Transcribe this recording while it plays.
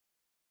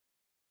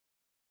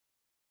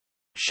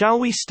Shall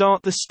we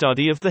start the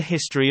study of the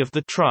history of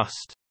the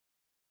trust?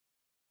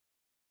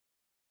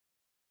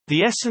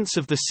 The essence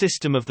of the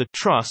system of the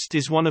trust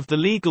is one of the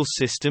legal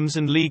systems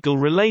and legal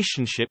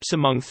relationships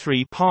among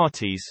three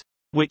parties,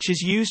 which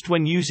is used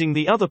when using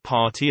the other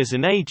party as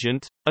an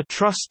agent, a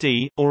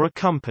trustee, or a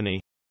company.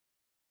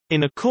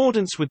 In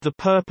accordance with the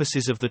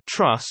purposes of the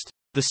trust,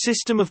 the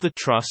system of the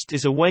trust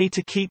is a way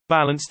to keep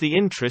balance the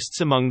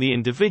interests among the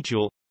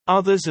individual,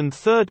 others and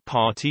third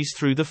parties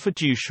through the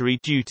fiduciary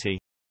duty.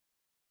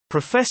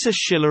 Professor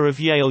Schiller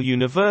of Yale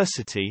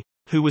University,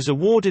 who was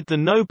awarded the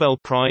Nobel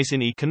Prize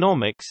in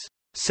Economics,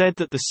 said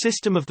that the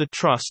system of the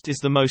trust is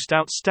the most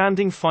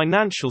outstanding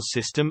financial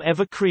system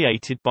ever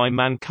created by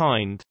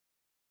mankind.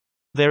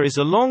 There is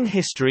a long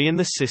history in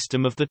the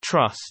system of the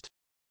trust.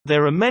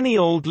 There are many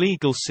old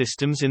legal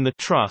systems in the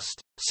trust,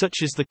 such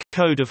as the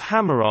Code of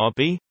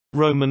Hammurabi,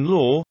 Roman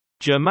law,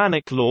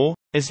 Germanic law,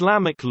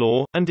 Islamic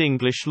law, and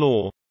English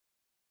law.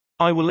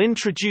 I will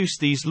introduce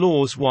these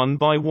laws one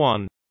by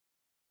one.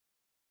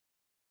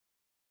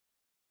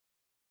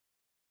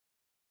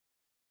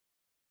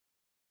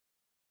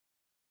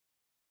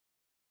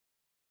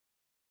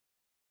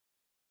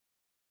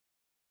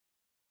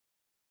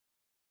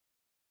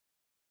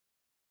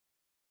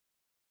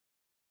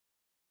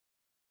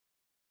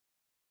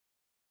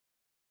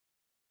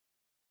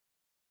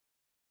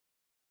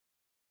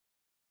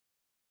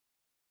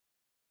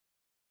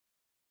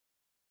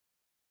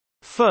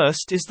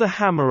 First is the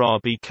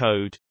Hammurabi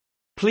Code.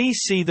 Please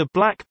see the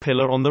black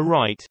pillar on the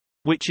right,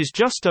 which is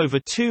just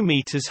over 2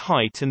 meters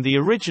height, and the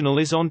original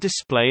is on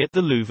display at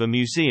the Louvre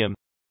Museum.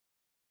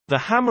 The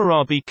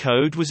Hammurabi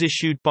Code was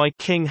issued by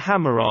King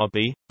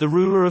Hammurabi, the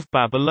ruler of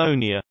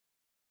Babylonia.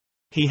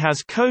 He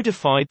has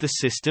codified the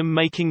system,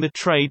 making the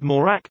trade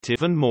more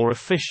active and more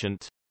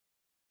efficient.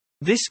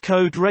 This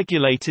code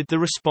regulated the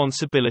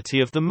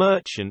responsibility of the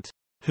merchant,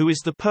 who is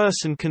the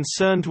person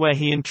concerned, where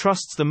he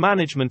entrusts the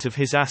management of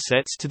his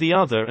assets to the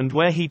other and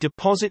where he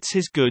deposits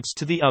his goods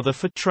to the other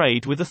for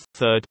trade with a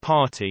third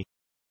party.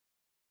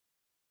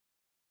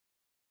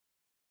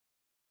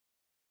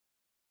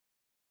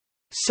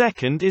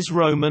 Second is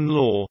Roman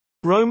law.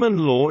 Roman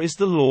law is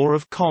the law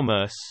of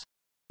commerce.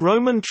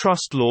 Roman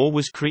trust law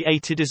was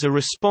created as a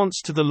response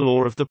to the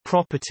law of the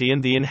property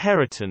and the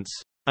inheritance,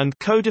 and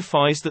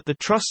codifies that the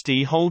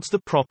trustee holds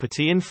the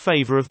property in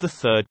favor of the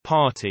third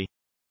party.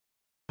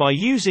 By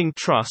using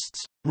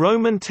trusts,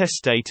 Roman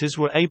testators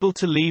were able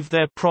to leave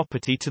their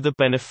property to the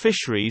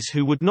beneficiaries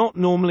who would not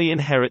normally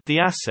inherit the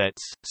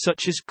assets,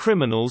 such as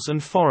criminals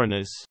and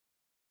foreigners.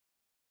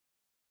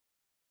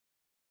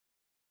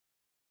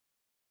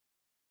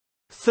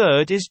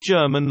 Third is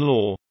German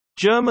law.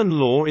 German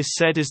law is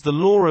said as the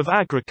law of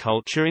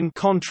agriculture in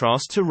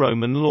contrast to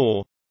Roman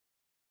law.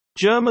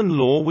 German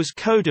law was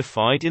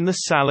codified in the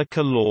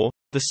Salica law,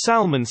 the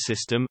Salmon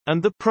system,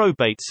 and the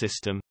probate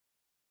system.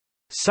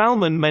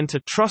 Salmon meant a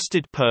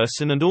trusted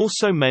person and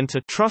also meant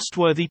a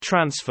trustworthy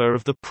transfer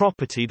of the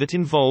property that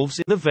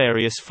involves the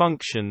various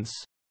functions.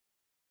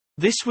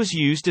 This was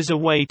used as a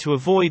way to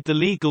avoid the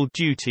legal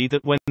duty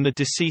that when the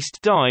deceased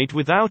died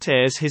without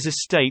heirs, his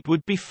estate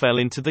would be fell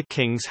into the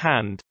king's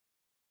hand.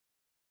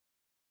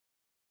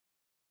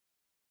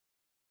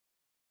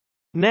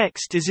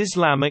 Next is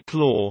Islamic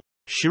law.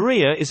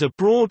 Sharia is a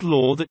broad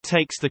law that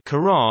takes the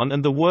Quran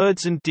and the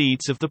words and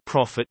deeds of the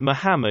Prophet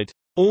Muhammad,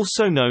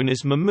 also known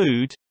as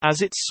Mahmud,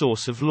 as its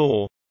source of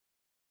law.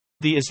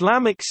 The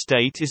Islamic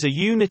State is a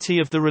unity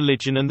of the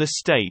religion and the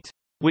state,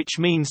 which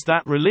means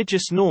that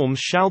religious norms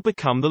shall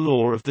become the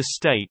law of the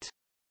state.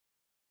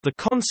 The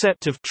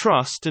concept of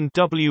trust and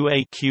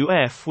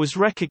waqf was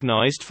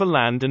recognized for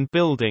land and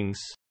buildings.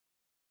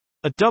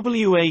 A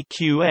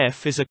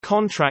waqf is a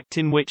contract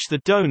in which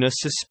the donor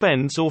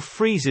suspends or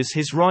freezes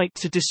his right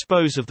to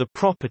dispose of the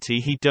property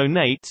he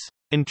donates,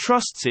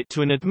 entrusts it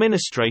to an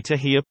administrator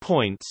he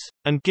appoints,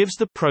 and gives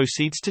the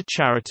proceeds to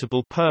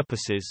charitable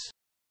purposes.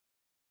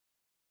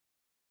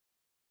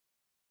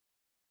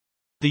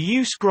 The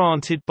use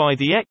granted by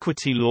the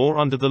equity law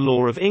under the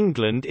law of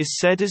England is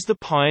said as the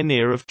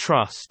pioneer of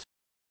trust.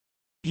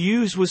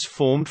 Use was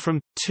formed from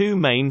two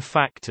main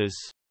factors.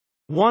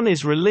 One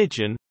is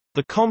religion,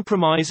 the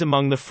compromise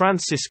among the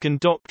Franciscan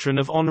doctrine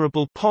of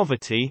honorable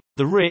poverty,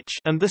 the rich,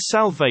 and the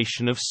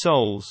salvation of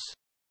souls.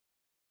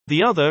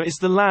 The other is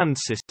the land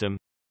system.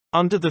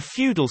 Under the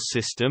feudal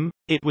system,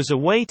 it was a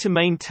way to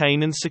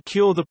maintain and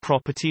secure the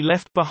property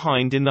left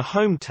behind in the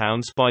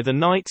hometowns by the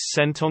knights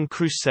sent on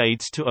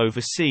crusades to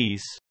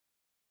overseas.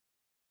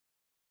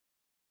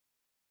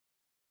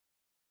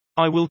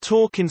 I will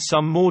talk in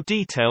some more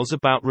details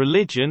about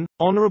religion,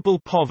 honorable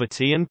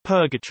poverty and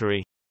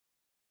purgatory.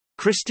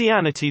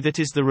 Christianity, that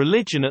is the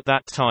religion at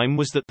that time,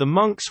 was that the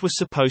monks were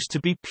supposed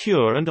to be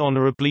pure and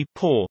honorably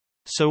poor,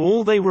 so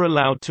all they were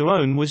allowed to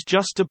own was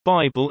just a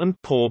Bible and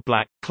poor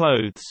black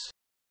clothes.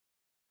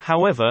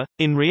 However,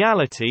 in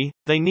reality,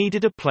 they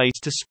needed a place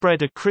to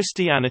spread a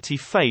Christianity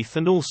faith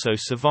and also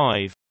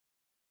survive.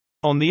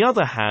 On the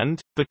other hand,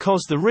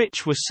 because the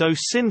rich were so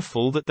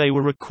sinful that they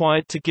were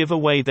required to give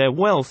away their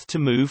wealth to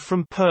move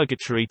from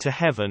purgatory to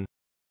heaven.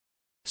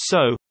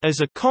 So,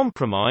 as a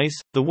compromise,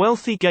 the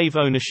wealthy gave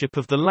ownership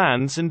of the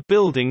lands and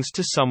buildings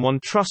to someone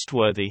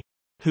trustworthy,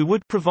 who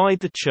would provide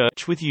the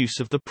church with use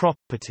of the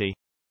property.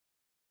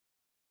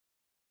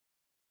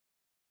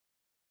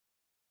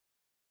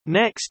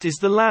 Next is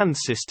the land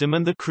system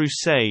and the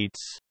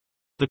Crusades.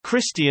 The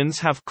Christians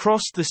have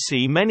crossed the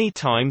sea many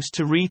times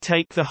to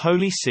retake the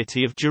holy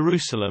city of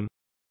Jerusalem.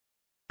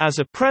 As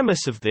a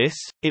premise of this,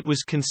 it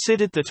was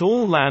considered that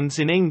all lands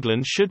in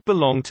England should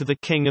belong to the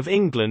King of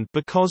England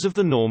because of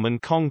the Norman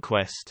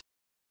conquest.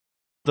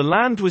 The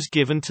land was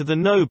given to the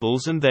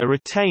nobles and their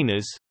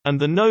retainers, and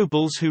the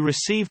nobles who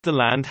received the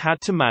land had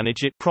to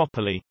manage it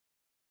properly.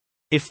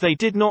 If they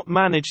did not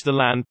manage the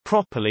land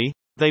properly,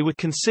 they were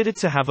considered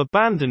to have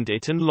abandoned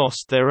it and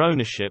lost their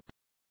ownership.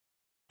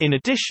 In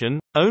addition,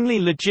 only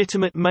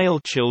legitimate male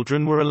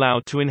children were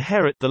allowed to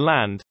inherit the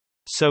land,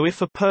 so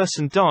if a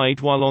person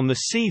died while on the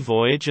sea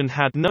voyage and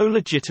had no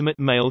legitimate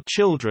male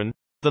children,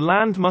 the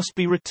land must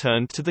be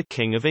returned to the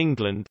King of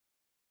England.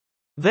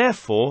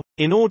 Therefore,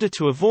 in order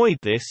to avoid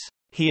this,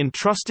 he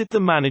entrusted the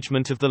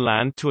management of the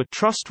land to a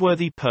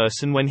trustworthy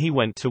person when he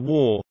went to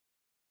war.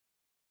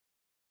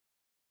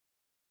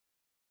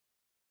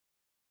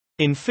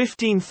 In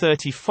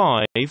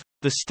 1535,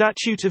 the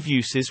Statute of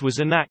Uses was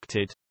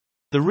enacted.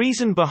 The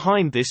reason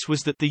behind this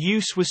was that the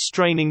use was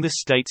straining the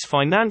state's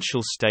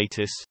financial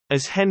status,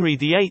 as Henry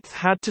VIII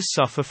had to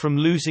suffer from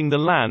losing the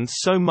land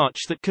so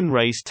much that can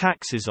raise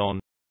taxes on.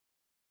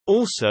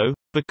 Also,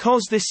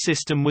 because this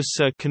system was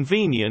so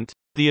convenient,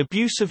 the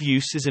abuse of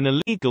use as an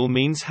illegal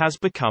means has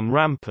become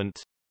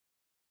rampant.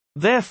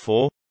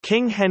 Therefore,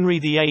 King Henry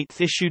VIII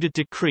issued a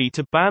decree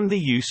to ban the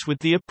use with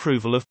the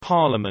approval of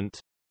Parliament.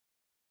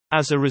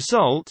 As a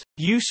result,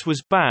 use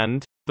was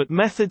banned, but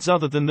methods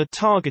other than the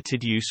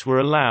targeted use were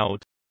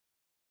allowed.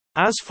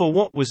 As for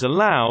what was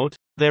allowed,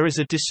 there is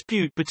a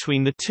dispute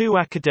between the two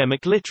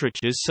academic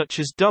literatures, such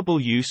as double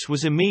use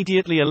was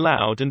immediately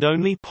allowed and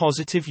only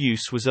positive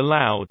use was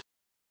allowed.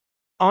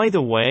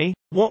 Either way,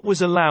 what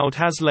was allowed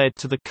has led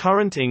to the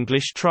current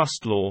English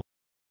trust law.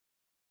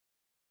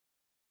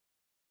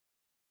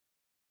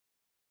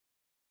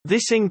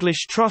 This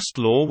English trust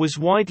law was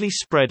widely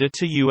spread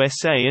to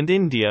USA and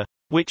India,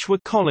 which were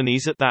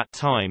colonies at that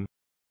time.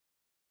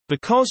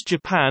 Because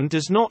Japan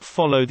does not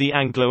follow the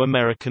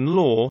Anglo-American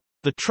law,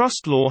 the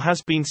trust law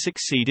has been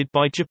succeeded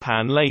by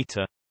Japan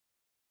later.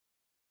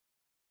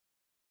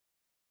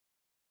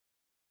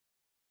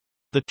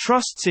 The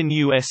trusts in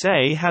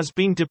USA has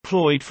been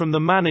deployed from the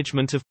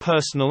management of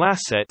personal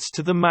assets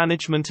to the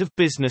management of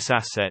business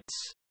assets.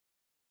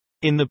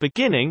 In the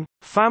beginning,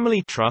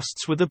 family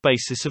trusts were the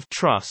basis of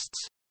trusts,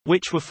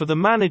 which were for the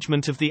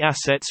management of the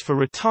assets for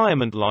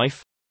retirement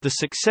life, the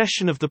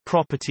succession of the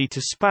property to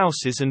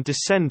spouses and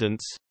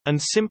descendants,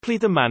 and simply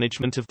the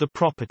management of the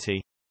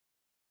property.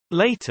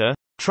 Later,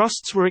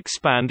 trusts were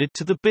expanded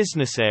to the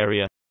business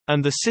area,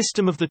 and the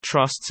system of the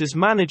trusts as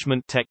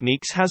management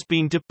techniques has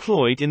been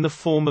deployed in the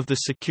form of the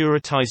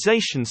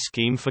securitization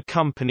scheme for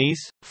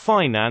companies,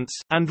 finance,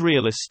 and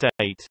real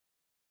estate.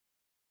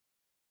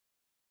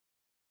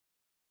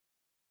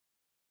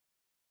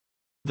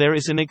 There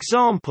is an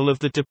example of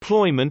the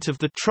deployment of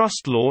the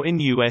trust law in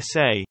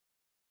USA.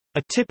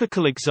 A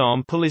typical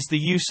example is the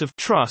use of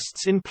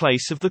trusts in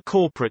place of the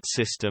corporate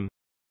system.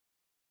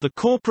 The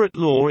corporate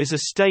law is a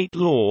state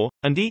law,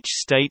 and each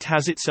state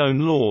has its own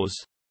laws,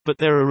 but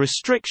there are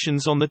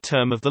restrictions on the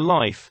term of the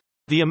life,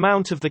 the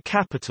amount of the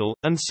capital,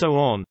 and so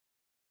on.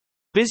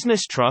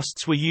 Business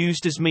trusts were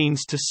used as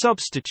means to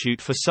substitute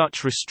for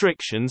such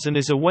restrictions and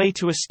as a way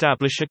to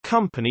establish a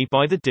company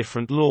by the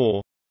different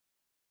law.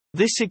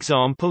 This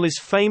example is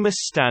famous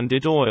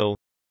Standard Oil.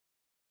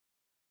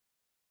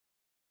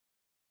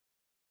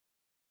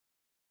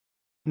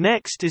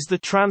 Next is the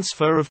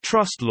transfer of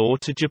trust law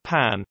to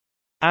Japan.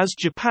 As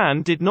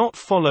Japan did not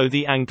follow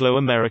the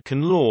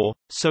Anglo-American law,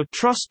 so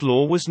trust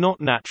law was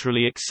not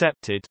naturally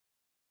accepted.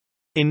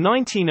 In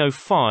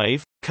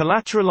 1905,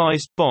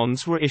 collateralized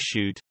bonds were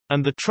issued,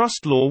 and the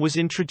trust law was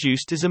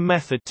introduced as a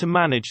method to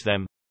manage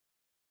them.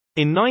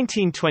 In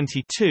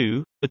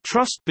 1922, the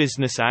Trust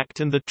Business Act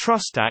and the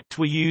Trust Act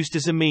were used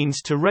as a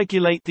means to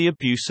regulate the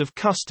abuse of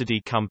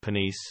custody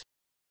companies.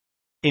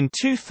 In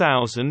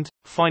 2000,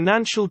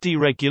 financial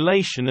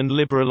deregulation and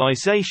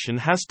liberalization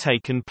has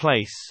taken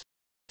place.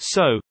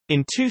 So,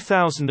 in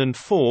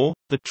 2004,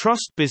 the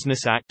Trust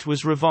Business Act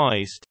was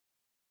revised.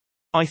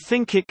 I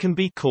think it can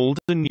be called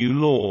the new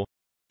law.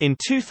 In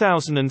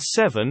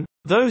 2007,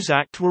 those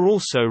acts were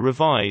also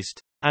revised,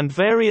 and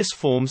various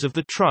forms of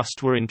the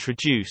trust were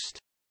introduced.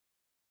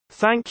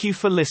 Thank you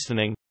for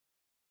listening.